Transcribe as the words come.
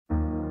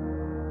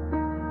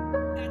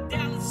Now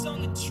Dallas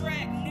on the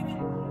track, nigga.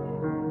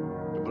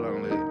 The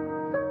blood lit.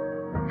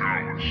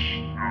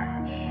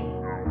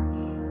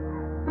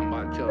 I'm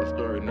about to tell a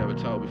story never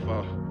told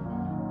before.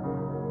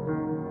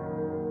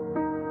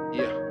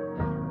 Yeah.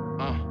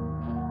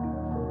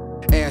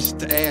 Ash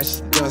to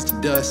ash, dust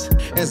to dust.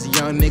 As a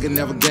young nigga,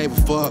 never gave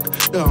a fuck.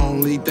 The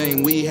only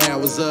thing we had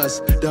was us.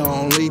 The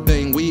only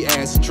thing we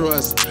asked to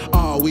trust.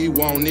 All we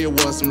wanted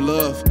was some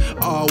love.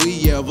 All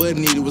we ever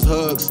needed was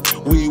hugs.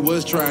 We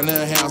was trying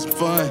to have some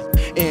fun,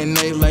 and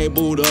they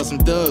labeled us some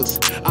thugs.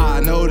 I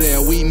know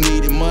that we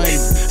needed money,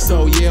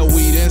 so yeah,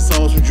 we done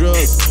sold some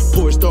drugs.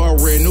 Poor Star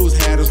Red News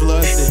had us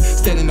lusted.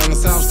 Standing on the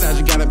south side,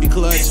 you gotta be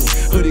clutching.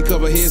 Hoodie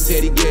cover his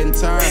head, he getting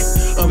tired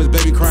of his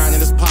baby crying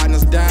and his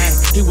partner's dying.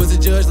 He was a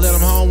judge, let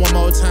him home one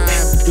more time.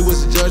 He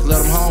was a judge,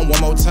 let him home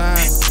one more time.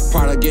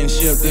 Product getting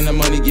shipped and the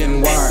money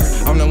getting wired.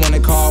 I'm the one they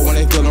call when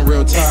they feeling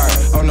real tired.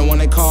 I'm the one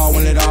they call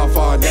when it all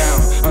fall down.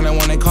 I'm the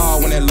one they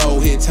call when that low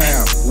hit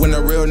town. When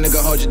a real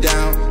nigga hold you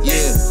down,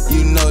 yeah,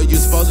 you know you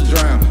supposed to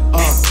drown.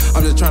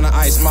 I'm just trying to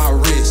ice my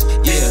wrist,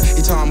 yeah.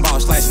 He talking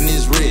about slicing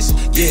his wrist,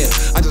 yeah.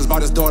 I just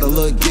bought his daughter a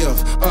little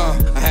gift,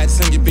 I had to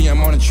send you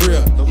BM on a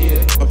trip, yeah.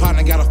 My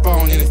partner got a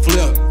phone and it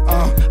flipped,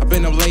 I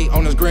been up late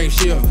on this grave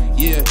shift,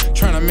 yeah.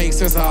 Trying to make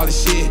sense of all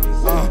this shit,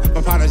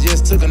 my partner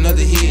just took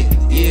another hit,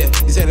 yeah.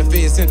 He said the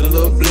Fed sent a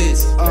little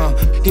blitz,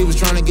 he was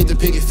trying to get the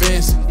picket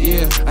fence,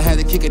 yeah. I had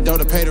to kick a door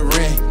to pay the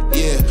rent,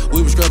 yeah.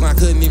 We were struggling, I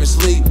couldn't even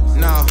sleep,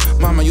 nah.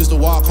 Mama used to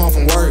walk home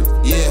from work,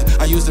 yeah.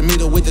 I used to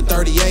meet her with the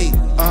 38,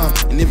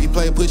 and if you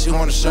play, put you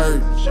on a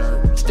shirt.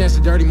 Stash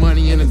the dirty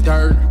money in the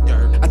dirt.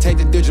 I take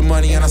the digital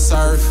money and I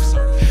surf.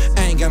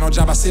 I ain't got no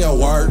job, I sell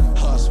work.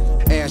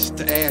 Ash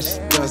to ash,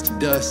 dust to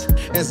dust.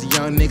 As a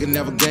young nigga,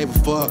 never gave a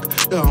fuck.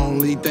 The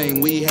only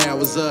thing we had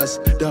was us.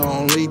 The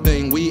only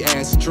thing we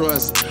asked to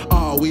trust.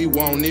 All we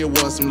wanted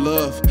was some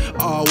love.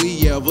 All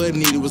we ever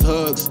needed was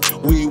hugs.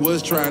 We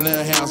was trying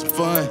to have some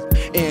fun,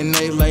 and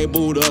they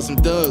labeled us some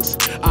thugs.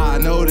 I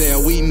know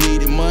that we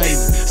needed money,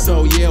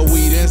 so yeah,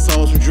 we done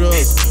sold some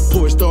drugs.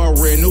 Poor Star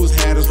Red News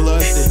had us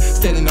lusted.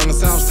 Standing on the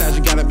south side,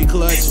 you gotta be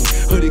clutching.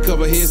 Hoodie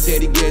cover his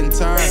head, he getting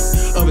tired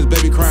of his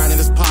baby crying and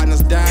his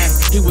partner's dying.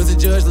 He was a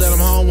judge, let him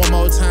home one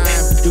more time.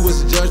 He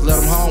was a judge,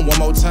 let him home one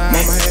more time.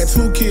 Mama had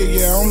 2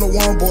 kids, yeah, I'm the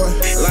one boy.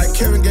 Like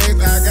Kevin Gates,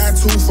 I got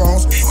 2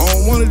 phones.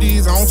 On one of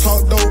these, I don't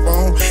talk dope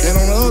on, and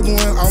on the other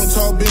one, I don't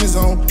talk business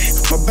on.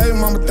 My baby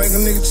mama think a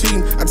nigga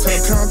cheating. I tell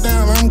her calm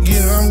down, I'm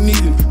getting, I'm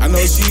needing. I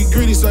know she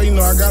greedy, so you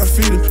know I gotta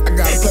feed her. I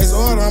got a place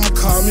order, I'ma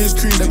call me as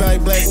creepy. They be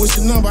like, Black, what's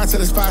your number? I tell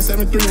it's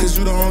 573, cause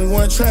you the only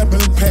one trapping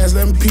past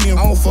 11 p.m.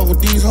 I don't fuck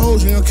with these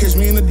hoes, you don't catch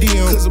me in the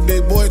DM. Cause a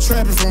big boy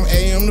trapping from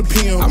AM to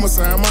PM. I'ma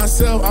sign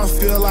myself, I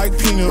feel like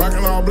Peanut.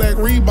 Rockin' all black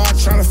Reebok,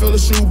 tryna fill the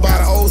shoe by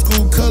the old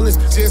school colors,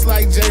 just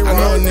like J-Rock. I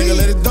know a nigga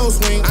let it dough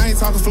swing, I ain't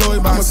talking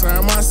Floyd, but I'ma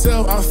sign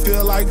myself, I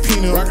feel like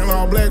Peanut. Rockin'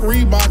 all black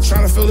Reebok,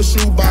 tryna fill the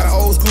shoe by the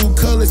old school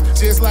colors,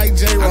 just like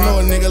J-Rock. I know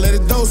a nigga let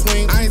it dough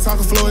swing, I ain't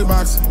talking Floyd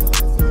boxing.